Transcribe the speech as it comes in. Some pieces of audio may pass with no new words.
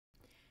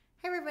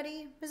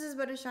everybody, Mrs.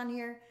 Bodechon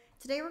here.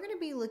 Today we're going to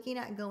be looking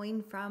at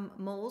going from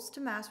moles to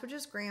mass, which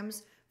is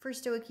grams, for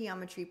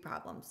stoichiometry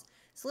problems.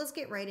 So let's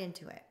get right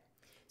into it.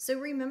 So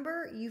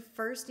remember, you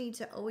first need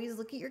to always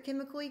look at your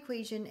chemical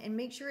equation and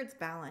make sure it's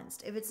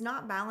balanced. If it's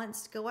not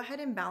balanced, go ahead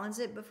and balance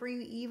it before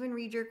you even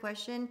read your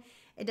question.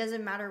 It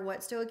doesn't matter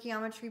what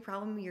stoichiometry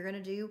problem you're going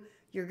to do,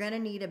 you're going to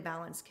need a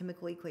balanced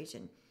chemical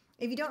equation.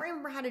 If you don't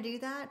remember how to do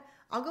that,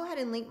 I'll go ahead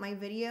and link my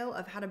video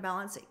of how to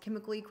balance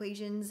chemical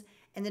equations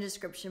in the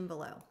description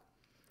below.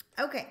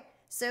 Okay,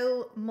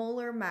 so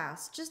molar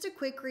mass. Just a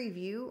quick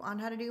review on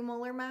how to do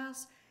molar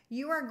mass.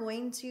 You are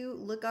going to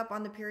look up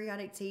on the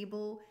periodic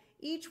table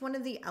each one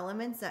of the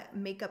elements that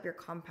make up your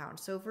compound.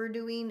 So if we're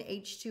doing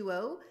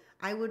H2O,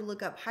 I would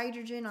look up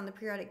hydrogen on the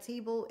periodic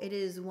table. It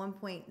is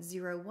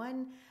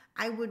 1.01.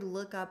 I would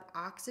look up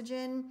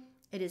oxygen.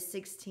 It is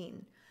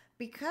 16.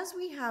 Because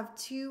we have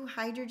 2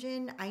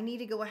 hydrogen, I need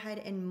to go ahead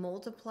and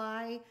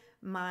multiply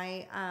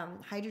my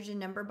hydrogen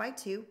number by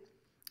 2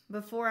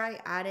 before I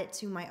add it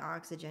to my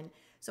oxygen.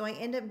 So I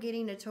end up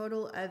getting a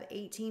total of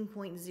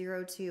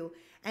 18.02.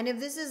 And if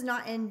this is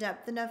not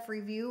in-depth enough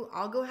review,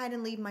 I'll go ahead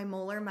and leave my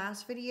molar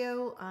mass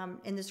video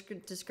in the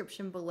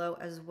description below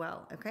as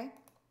well, okay?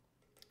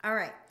 All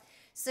right,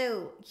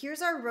 so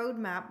here's our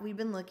roadmap we've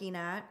been looking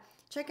at.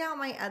 Check out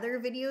my other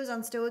videos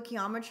on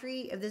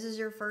stoichiometry. If this is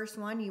your first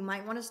one, you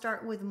might want to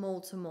start with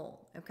mole to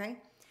mole, okay?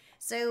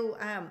 So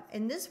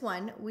in this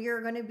one, we are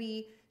going to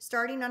be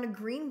starting on a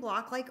green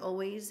block like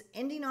always,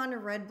 ending on a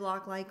red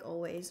block like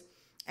always,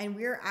 and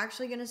we're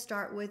actually going to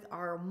start with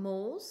our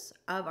moles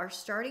of our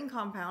starting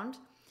compound,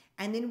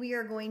 and then we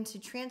are going to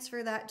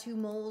transfer that to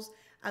moles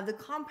of the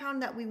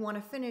compound that we want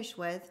to finish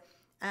with,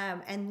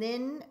 and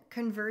then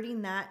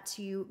converting that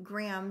to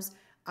grams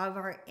of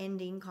our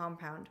ending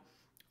compound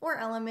or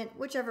element,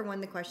 whichever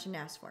one the question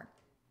asks for.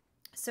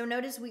 So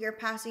notice we are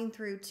passing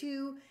through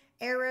 2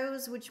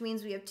 arrows, which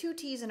means we have 2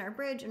 T's in our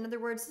bridge. In other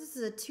words, this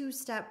is a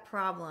 2-step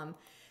problem.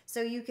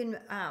 So you can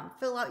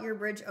fill out your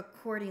bridge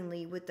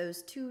accordingly with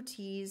those 2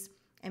 T's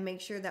and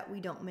make sure that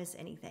we don't miss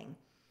anything.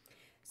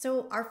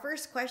 So our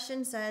first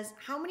question says,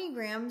 how many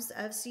grams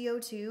of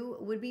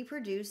CO2 would be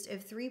produced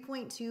if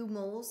 3.2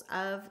 moles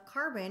of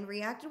carbon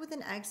reacted with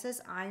an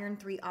excess iron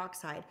 3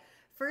 oxide?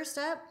 First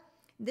up,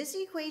 this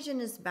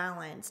equation is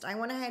balanced. I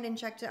went ahead and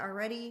checked it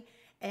already,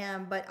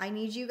 but I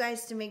need you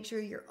guys to make sure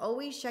you're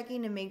always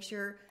checking to make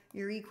sure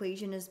your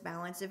equation is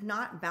balanced. If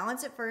not,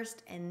 balance it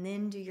first and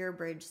then do your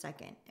bridge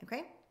second,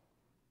 okay?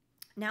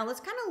 Now let's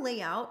kind of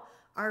lay out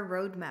our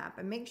roadmap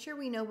and make sure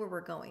we know where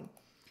we're going.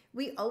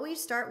 We always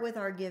start with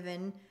our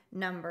given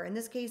number. In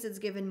this case, it's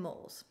given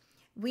moles.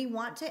 We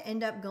want to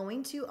end up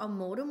going to a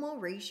mole-to-mole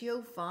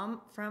ratio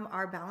from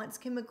our balanced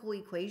chemical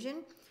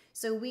equation,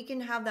 so we can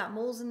have that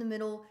moles in the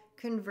middle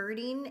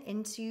converting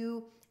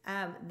into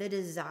the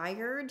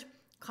desired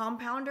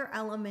compound or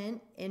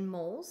element in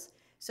moles,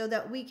 so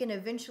that we can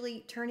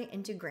eventually turn it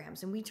into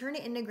grams. And we turn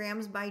it into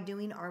grams by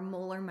doing our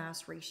molar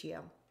mass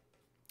ratio.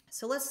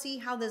 So let's see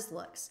how this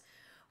looks.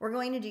 We're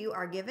going to do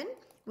our given,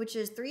 which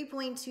is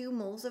 3.2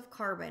 moles of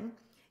carbon.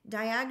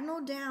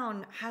 Diagonal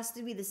down has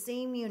to be the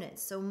same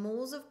units, so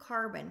moles of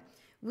carbon.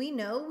 We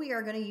know we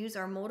are going to use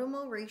our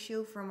mole-to-mole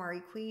ratio from our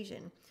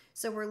equation.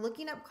 So we're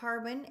looking up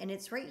carbon, and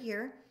it's right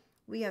here.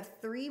 We have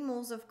 3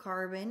 moles of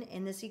carbon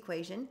in this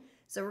equation.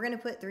 So we're going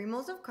to put 3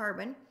 moles of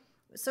carbon.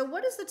 So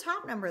what is the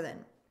top number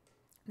then?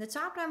 The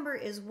top number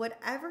is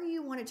whatever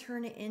you want to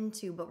turn it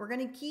into, but we're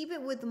going to keep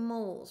it with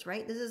moles,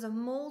 right? This is a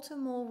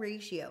mole-to-mole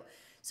ratio.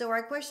 So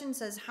our question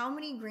says, how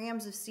many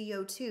grams of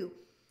CO2?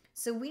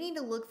 So we need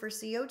to look for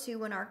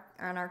CO2 on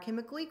our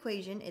chemical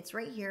equation. It's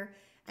right here,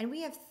 and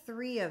we have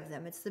 3 of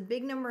them. It's the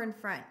big number in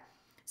front.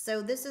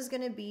 So this is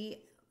going to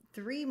be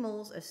 3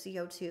 moles of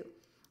CO2.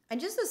 And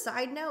just a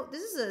side note,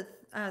 this is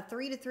a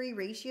 3-to-3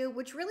 ratio,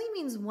 which really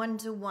means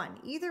 1-to-1.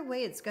 Either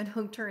way, it's going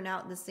to turn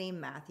out the same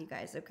math, you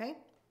guys, okay?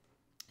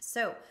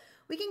 So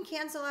we can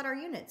cancel out our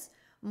units.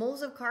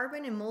 Moles of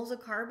carbon and moles of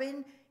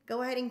carbon,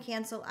 go ahead and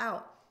cancel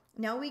out.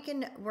 Now we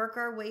can work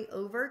our way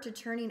over to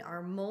turning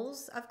our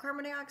moles of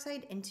carbon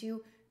dioxide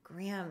into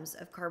grams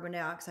of carbon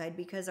dioxide,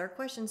 because our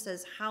question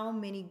says how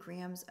many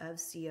grams of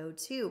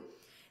CO2.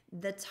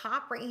 The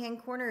top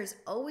right-hand corner is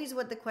always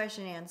what the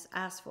question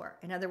asks for.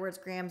 In other words,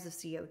 grams of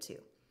CO2.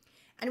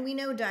 And we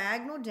know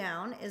diagonal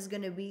down is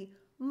going to be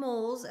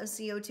moles of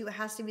CO2. It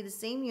has to be the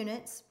same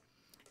units.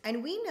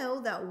 And we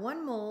know that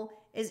 1 mole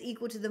is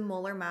equal to the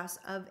molar mass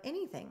of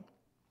anything.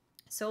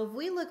 So if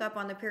we look up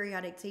on the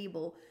periodic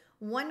table,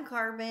 1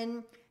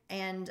 carbon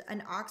and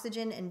an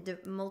oxygen and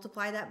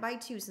multiply that by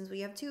 2, since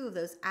we have 2 of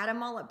those, add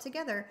them all up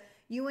together,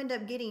 you end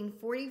up getting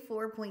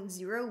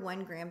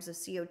 44.01 grams of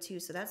CO2.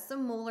 So that's the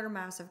molar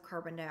mass of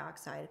carbon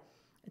dioxide.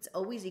 It's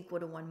always equal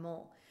to 1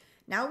 mole.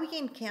 Now we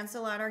can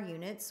cancel out our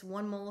units.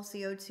 1 mole of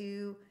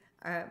CO2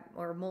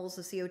 or moles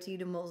of CO2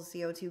 to moles of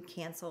CO2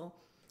 cancel,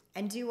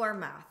 and do our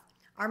math.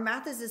 Our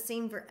math is the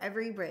same for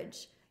every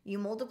bridge. You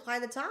multiply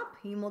the top,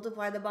 you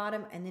multiply the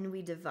bottom, and then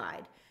we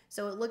divide.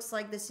 So it looks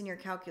like this in your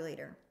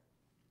calculator.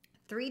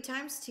 3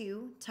 times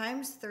 2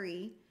 times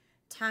 3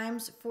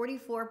 times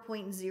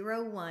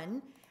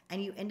 44.01,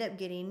 and you end up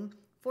getting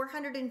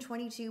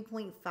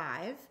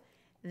 422.5.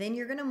 Then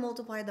you're going to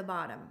multiply the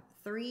bottom.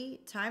 3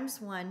 times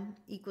 1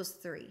 equals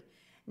 3.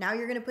 Now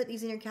you're going to put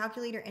these in your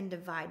calculator and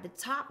divide. The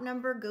top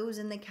number goes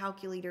in the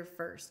calculator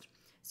first.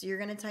 So you're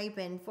going to type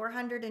in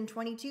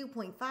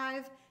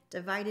 422.5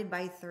 divided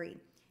by 3.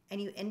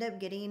 And you end up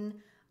getting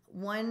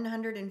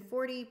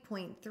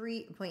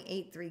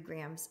 140.83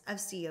 grams of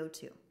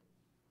CO2.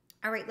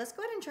 All right, let's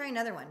go ahead and try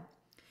another one.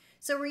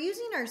 So we're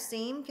using our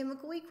same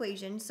chemical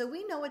equation, so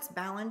we know it's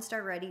balanced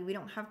already. We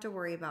don't have to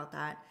worry about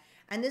that.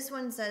 And this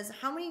one says,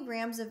 how many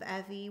grams of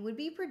Fe would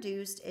be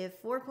produced if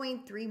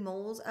 4.3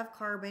 moles of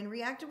carbon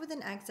reacted with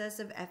an excess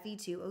of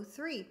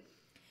Fe2O3?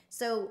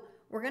 So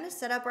we're going to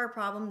set up our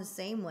problem the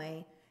same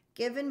way.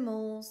 Given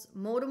moles,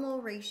 mole to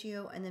mole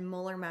ratio, and then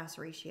molar mass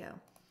ratio.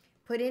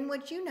 Put in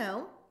what you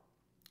know.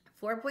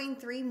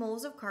 4.3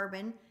 moles of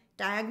carbon.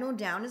 Diagonal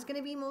down is going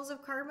to be moles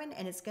of carbon,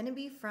 and it's going to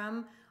be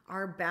from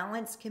our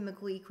balanced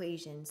chemical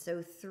equation.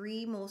 So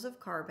 3 moles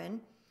of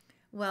carbon.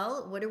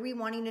 Well, what are we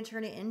wanting to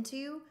turn it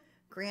into?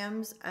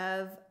 Grams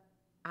of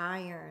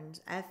iron,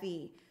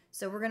 Fe.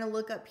 So we're going to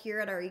look up here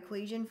at our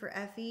equation for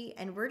Fe,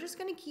 and we're just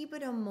going to keep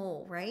it a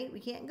mole, right? We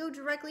can't go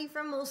directly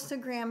from moles to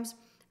grams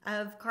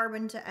of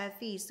carbon to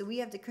Fe, so we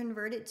have to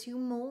convert it to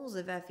moles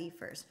of Fe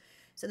first.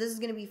 So this is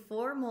going to be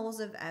 4 moles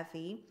of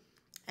Fe,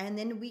 and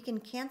then we can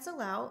cancel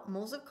out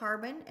moles of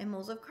carbon and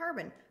moles of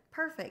carbon.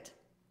 Perfect.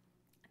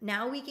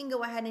 Now we can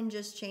go ahead and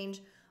just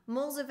change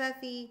moles of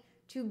Fe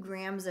to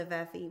grams of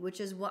Fe, which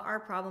is what our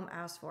problem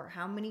asked for.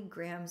 How many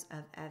grams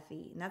of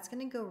Fe? And that's going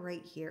to go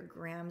right here,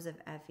 grams of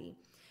Fe.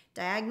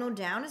 Diagonal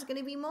down is going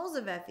to be moles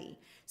of Fe.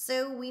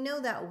 So we know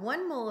that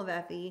 1 mole of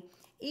Fe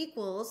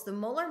equals the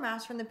molar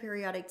mass from the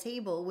periodic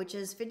table, which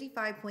is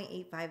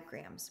 55.85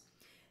 grams.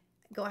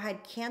 Go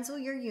ahead, cancel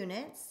your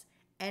units,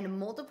 and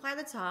multiply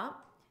the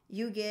top.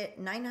 You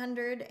get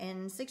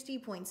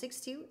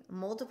 960.62.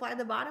 Multiply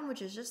the bottom,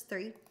 which is just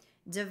 3.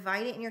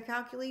 Divide it in your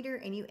calculator,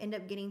 and you end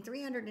up getting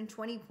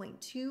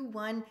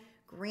 320.21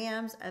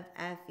 grams of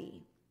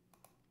Fe.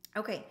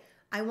 Okay,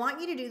 I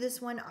want you to do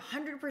this one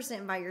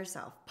 100% by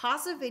yourself.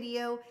 Pause the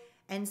video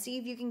and see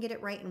if you can get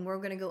it right, and we're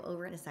going to go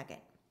over it in a second.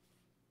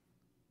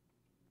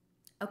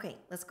 Okay,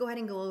 let's go ahead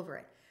and go over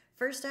it.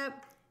 First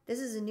up, this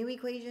is a new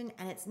equation,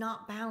 and it's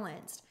not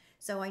balanced.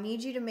 So I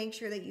need you to make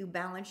sure that you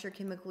balance your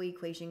chemical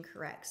equation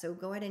correct. So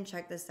go ahead and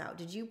check this out.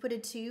 Did you put a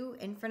 2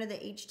 in front of the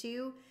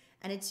H2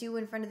 and a 2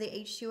 in front of the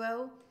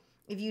H2O?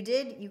 If you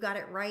did, you got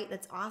it right.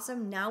 That's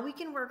awesome. Now we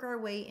can work our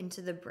way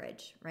into the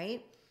bridge,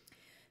 right?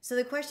 So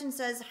the question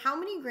says, how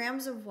many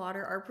grams of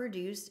water are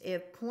produced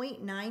if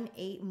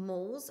 0.98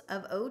 moles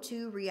of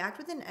O2 react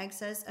with an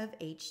excess of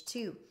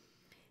H2?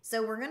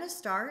 So we're going to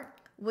start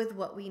with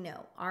what we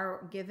know,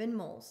 our given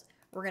moles.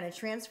 We're going to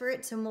transfer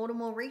it to mole to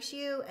mole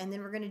ratio, and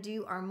then we're going to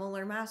do our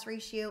molar mass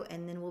ratio,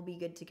 and then we'll be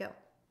good to go.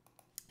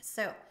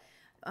 So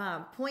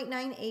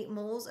 0.98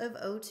 moles of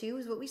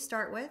O2 is what we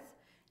start with.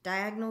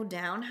 Diagonal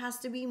down has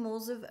to be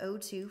moles of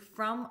O2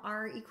 from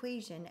our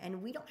equation,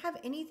 and we don't have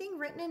anything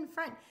written in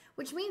front,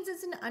 which means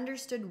it's an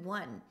understood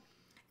 1.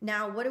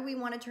 Now, what do we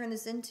want to turn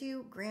this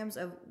into? Grams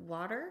of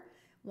water.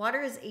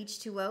 Water is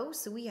H2O,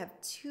 so we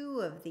have 2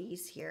 of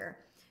these here.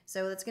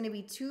 So that's going to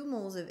be 2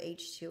 moles of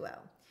H2O.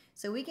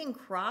 So we can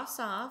cross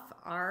off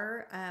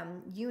our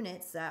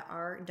units that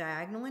are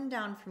diagonal and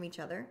down from each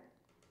other.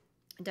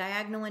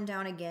 Diagonal and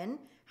down again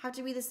have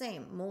to be the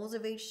same. Moles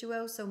of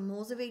H2O, so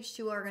moles of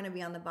H2O are going to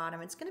be on the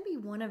bottom. It's going to be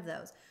one of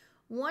those.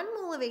 1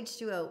 mole of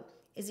H2O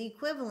is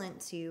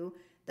equivalent to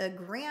the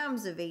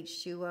grams of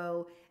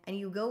H2O, and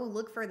you go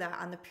look for that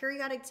on the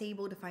periodic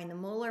table to find the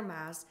molar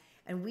mass,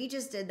 and we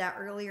just did that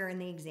earlier in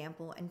the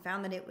example and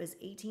found that it was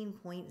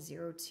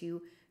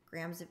 18.02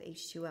 grams of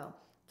H2O.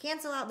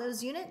 Cancel out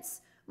those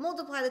units,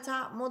 multiply the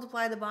top,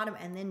 multiply the bottom,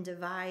 and then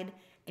divide,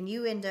 and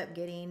you end up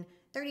getting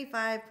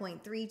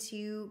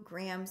 35.32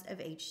 grams of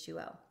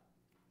H2O.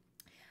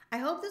 I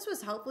hope this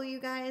was helpful, you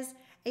guys.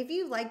 If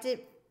you liked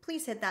it,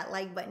 please hit that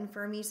like button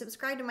for me.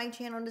 Subscribe to my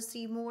channel to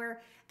see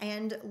more,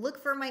 and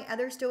look for my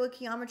other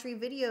stoichiometry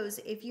videos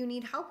if you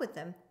need help with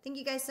them. Thank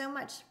you guys so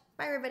much.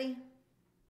 Bye, everybody.